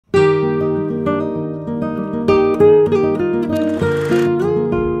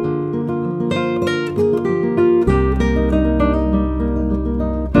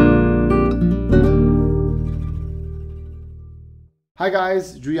Hi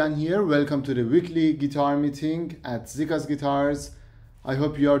guys, Julian here. Welcome to the weekly guitar meeting at Siccas Guitars. I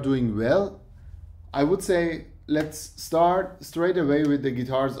hope you are doing well. I would say let's start straight away with the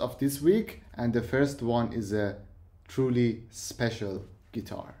guitars of this week, and the first one is a truly special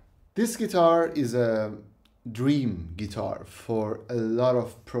guitar. This guitar is a dream guitar for a lot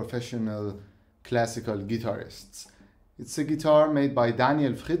of professional classical guitarists. It's a guitar made by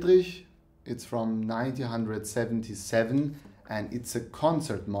Friederich. It's from 1977 and it's a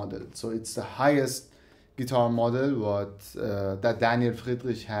concert model. So it's the highest guitar model that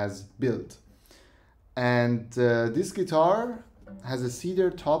Friederich has built. And this guitar has a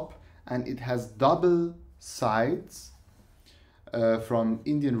cedar top and it has double sides from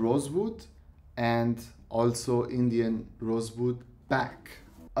Indian rosewood and also Indian rosewood back.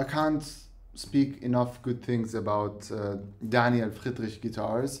 I can't speak enough good things about Friederich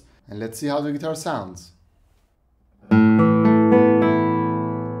guitars, and let's see how the guitar sounds.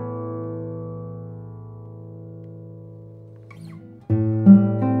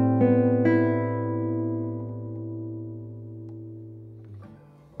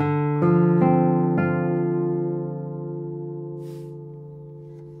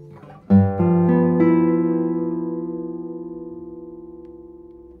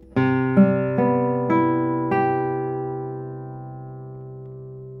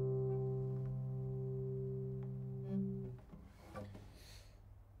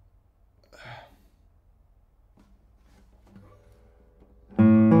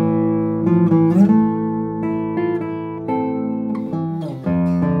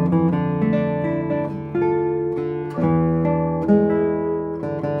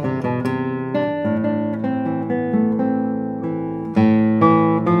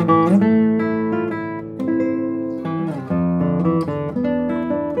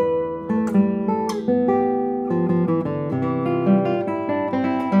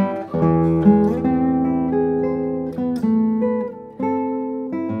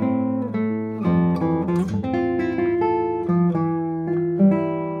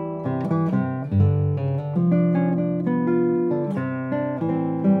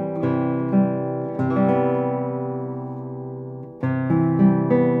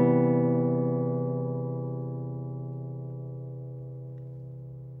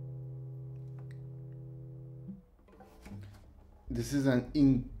 This is an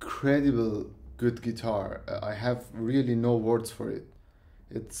incredible good guitar. I have really no words for it.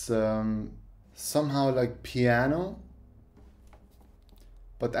 It's somehow like piano,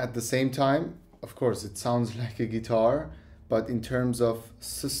 but at the same time, of course, it sounds like a guitar, but in terms of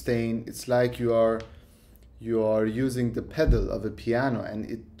sustain, it's like you are using the pedal of a piano, and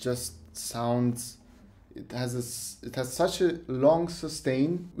it just sounds. It has such a long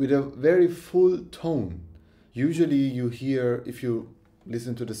sustain with a very full tone. Usually you hear, if you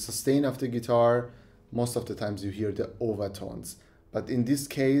listen to the sustain of the guitar, most of the times you hear the overtones. But in this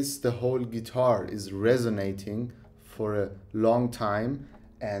case, the whole guitar is resonating for a long time,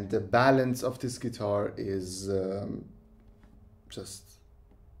 and the balance of this guitar is just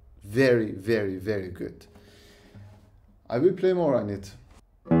very, very, very good. I will play more on it.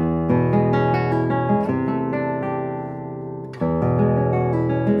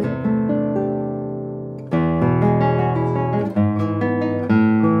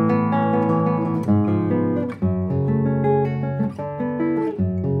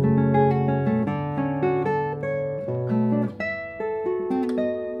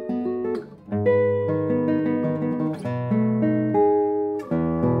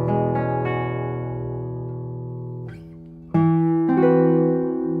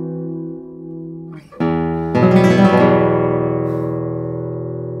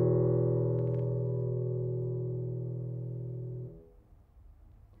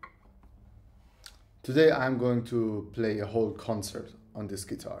 Today I'm going to play a whole concert on this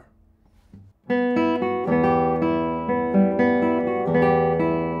guitar.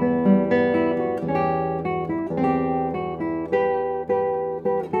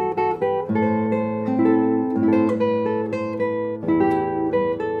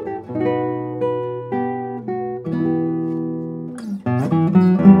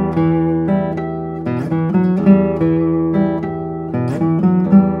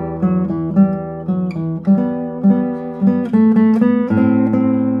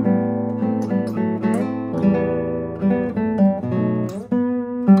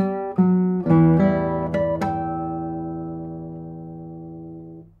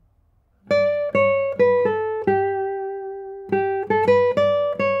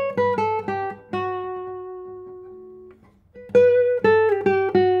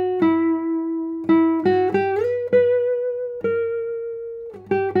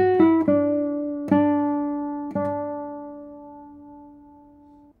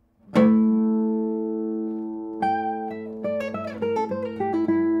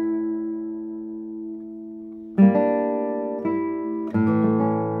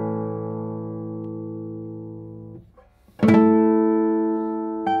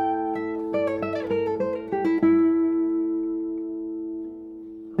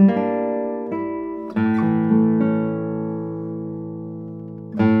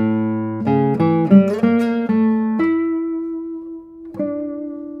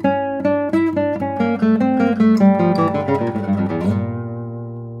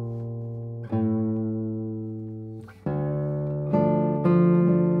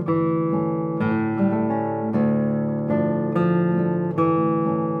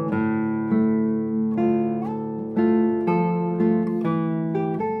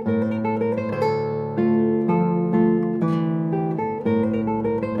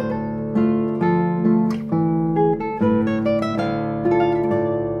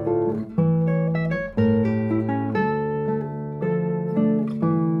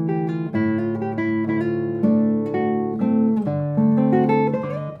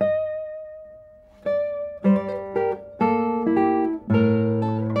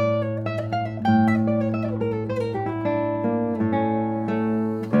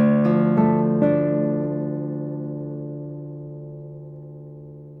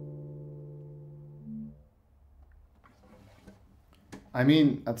 I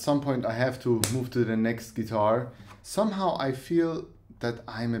mean, at some point I have to move to the next guitar. Somehow I feel that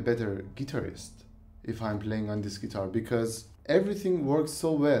I'm a better guitarist if I'm playing on this guitar, because everything works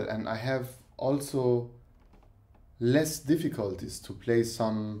so well, and I have also less difficulties to play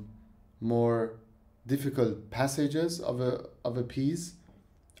some more difficult passages of a piece.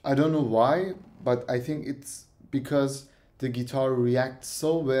 I don't know why, but I think it's because the guitar reacts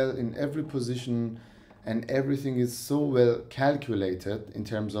so well in every position, and everything is so well calculated in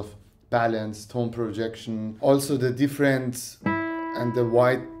terms of balance, tone projection, also the different and the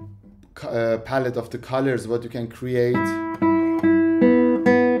wide palette of the colors, what you can create.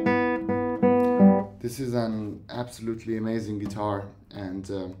 This is an absolutely amazing guitar,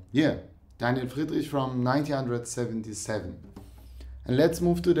 and yeah, Daniel Friederich from 1977. And let's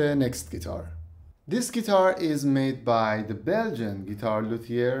move to the next guitar. This guitar is made by the Belgian guitar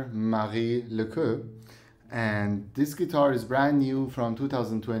luthier Marie Lequeux, and this guitar is brand new from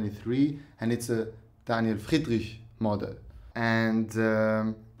 2023, and it's a Daniel Friederich model. And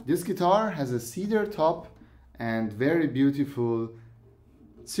this guitar has a cedar top and very beautiful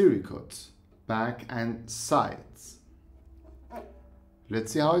siricots back and sides.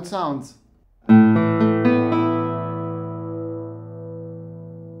 Let's see how it sounds.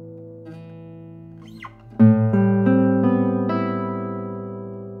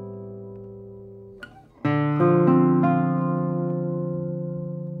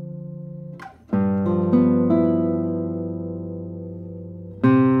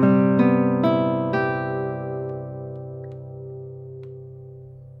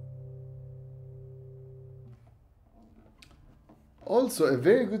 Also a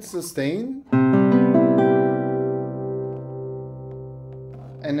very good sustain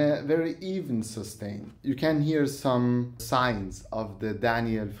and a very even sustain. You can hear some signs of the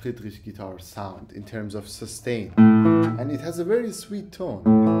Daniel Friederich guitar sound in terms of sustain, and it has a very sweet tone.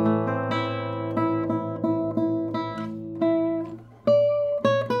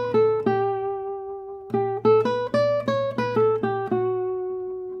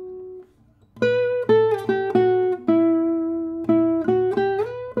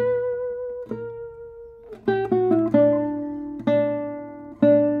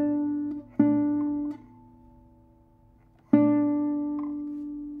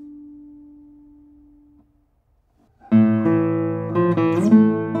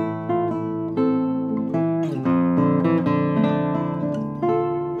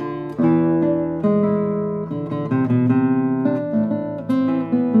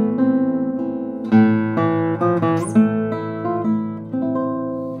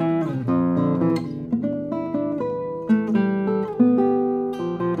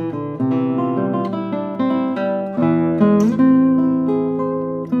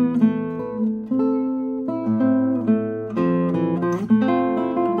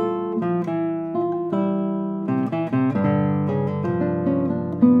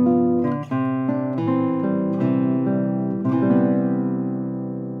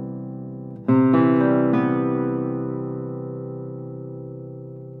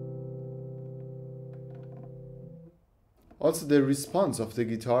 Also, the response of the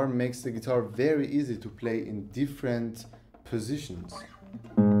guitar makes the guitar very easy to play in different positions.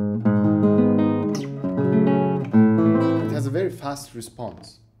 It has a very fast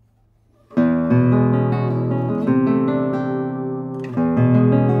response.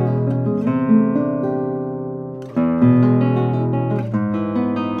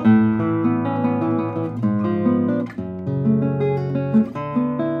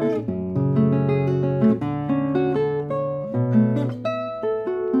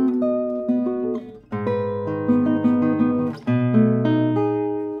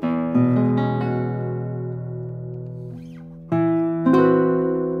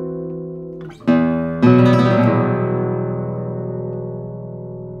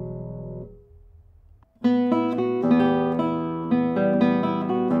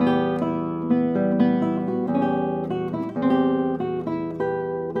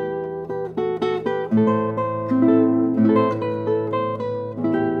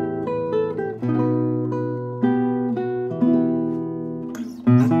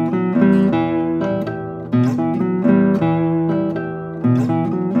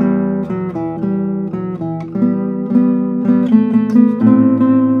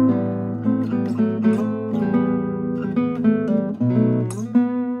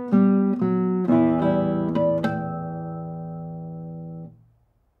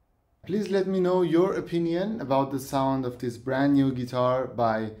 Please let me know your opinion about the sound of this brand new guitar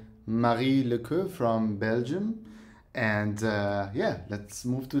by Marie Lequeux from Belgium. And yeah, let's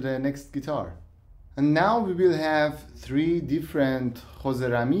move to the next guitar. And now we will have three different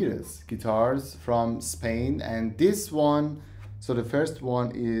José Ramirez guitars from Spain, and this one, so the first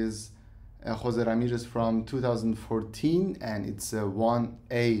one is José Ramirez from 2014, and it's a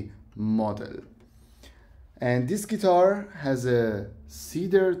 1A model. And this guitar has a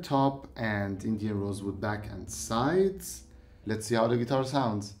cedar top and Indian rosewood back and sides. Let's see how the guitar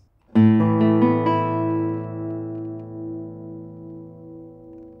sounds.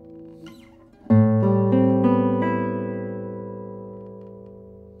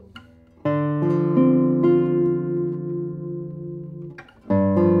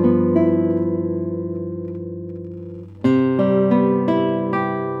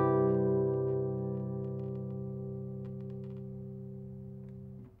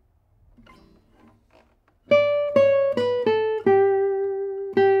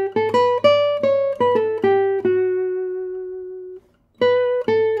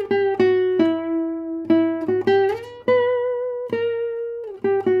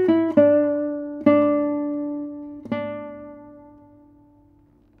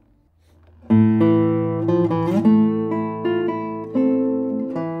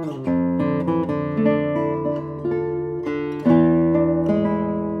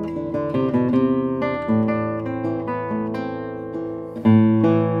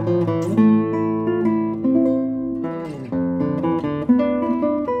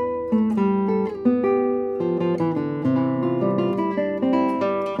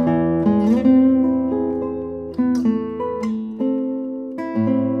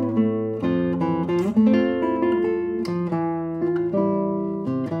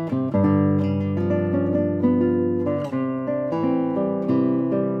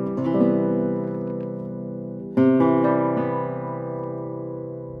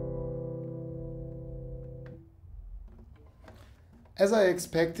 As I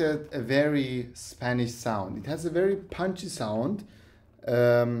expected, a very Spanish sound. It has a very punchy sound.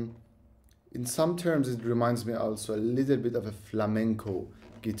 In some terms, it reminds me also a little bit of a flamenco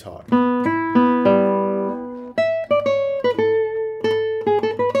guitar.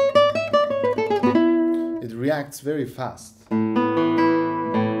 It reacts very fast.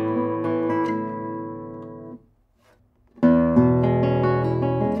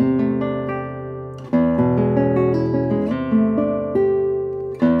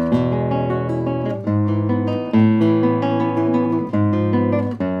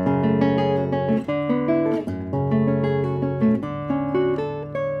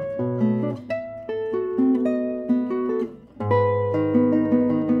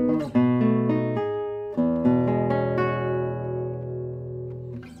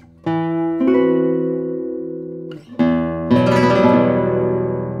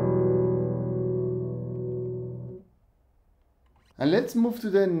 And let's move to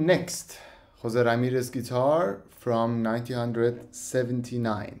the next José Ramirez guitar from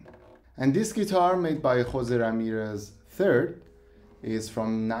 1979. And this guitar, made by José Ramirez III, is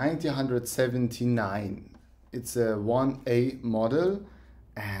from 1979. It's a 1A model,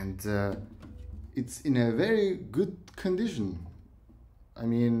 and it's in a very good condition. I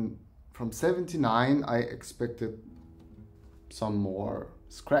mean, from 79 I expected some more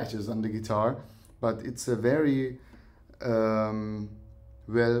scratches on the guitar, but it's a very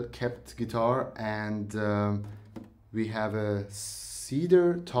well kept guitar, and we have a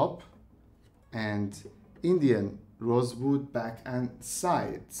cedar top and Indian rosewood back and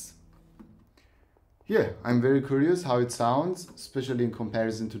sides. Yeah, I'm very curious how it sounds, especially in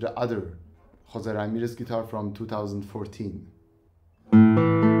comparison to the other José Ramirez guitar from 2014.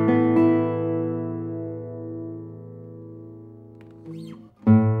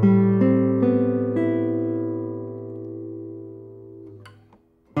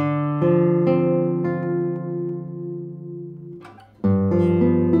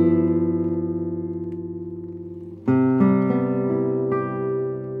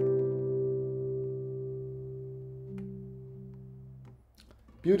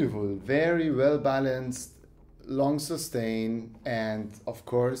 Beautiful, very well balanced, long sustain, and of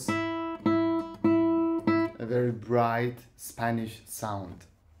course a very bright Spanish sound.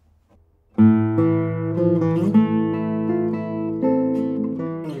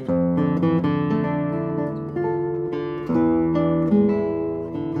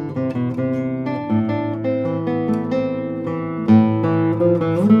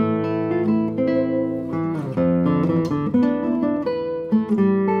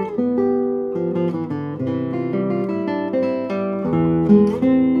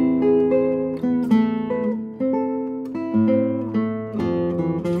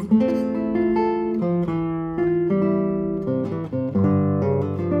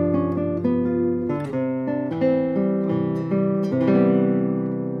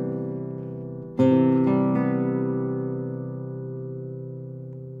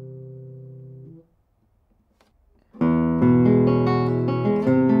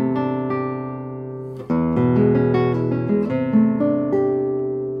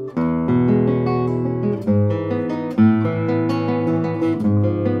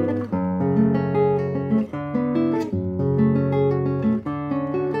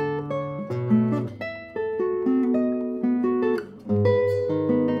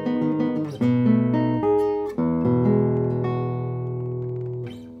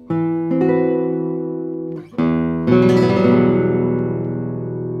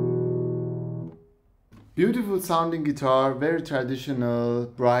 Beautiful sounding guitar, very traditional,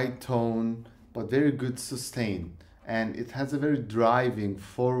 bright tone, but very good sustain. And it has a very driving,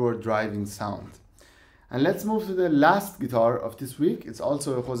 forward driving sound. And let's move to the last guitar of this week. It's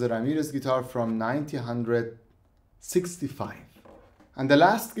also a José Ramirez guitar from 1965. And the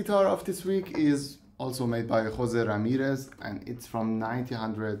last guitar of this week is also made by José Ramirez, and it's from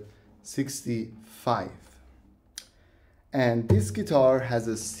 1965. And this guitar has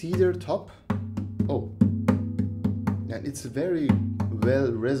a cedar top. Oh, and it's a very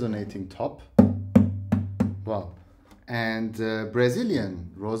well resonating top. Wow. And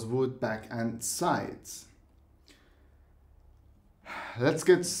Brazilian rosewood back and sides. Let's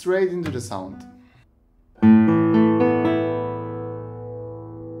get straight into the sound.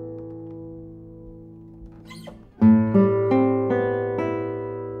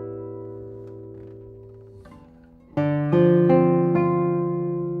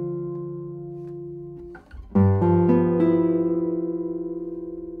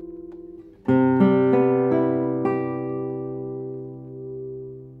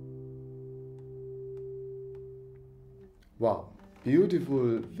 Wow,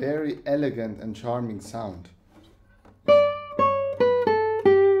 beautiful, very elegant and charming sound.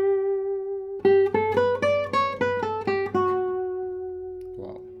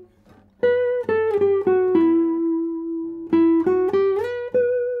 Wow.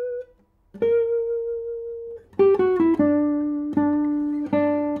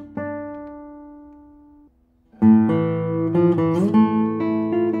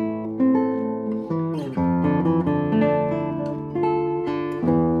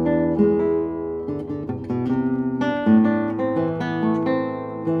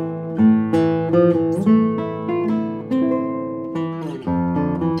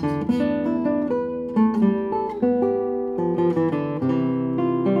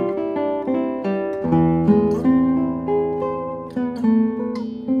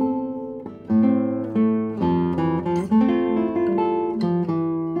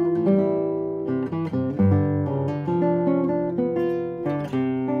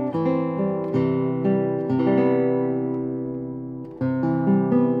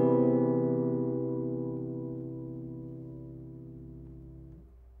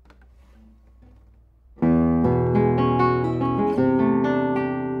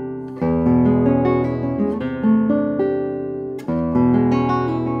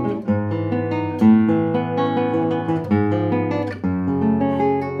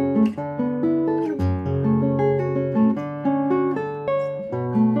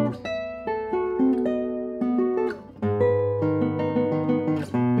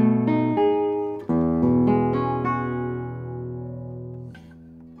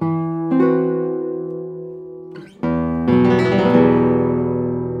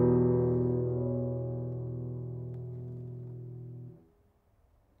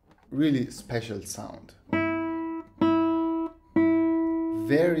 Really special sound.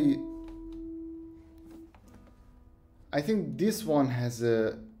 I think this one has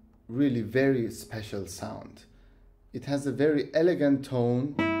a really very special sound. It has a very elegant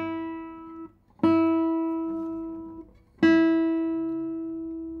tone.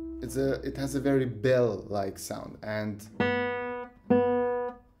 It has a very bell-like sound and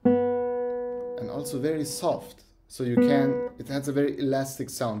also very soft. So it has a very elastic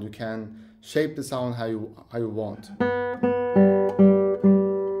sound. You can shape the sound how you want.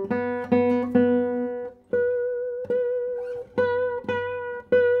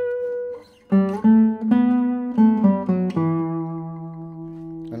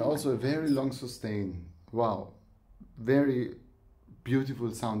 And also a very long sustain. Wow, very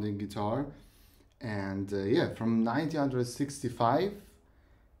beautiful sounding guitar. And yeah, from 1965.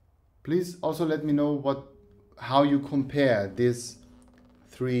 Please also let me know how you compare these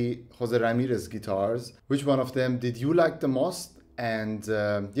three José Ramirez guitars. Which one of them did you like the most? And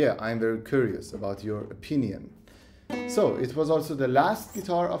yeah, I'm very curious about your opinion. So it was also the last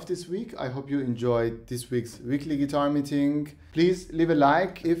guitar of this week. I hope you enjoyed this week's weekly guitar meeting. Please leave a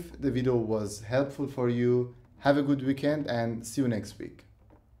like if the video was helpful for you. Have a good weekend and see you next week.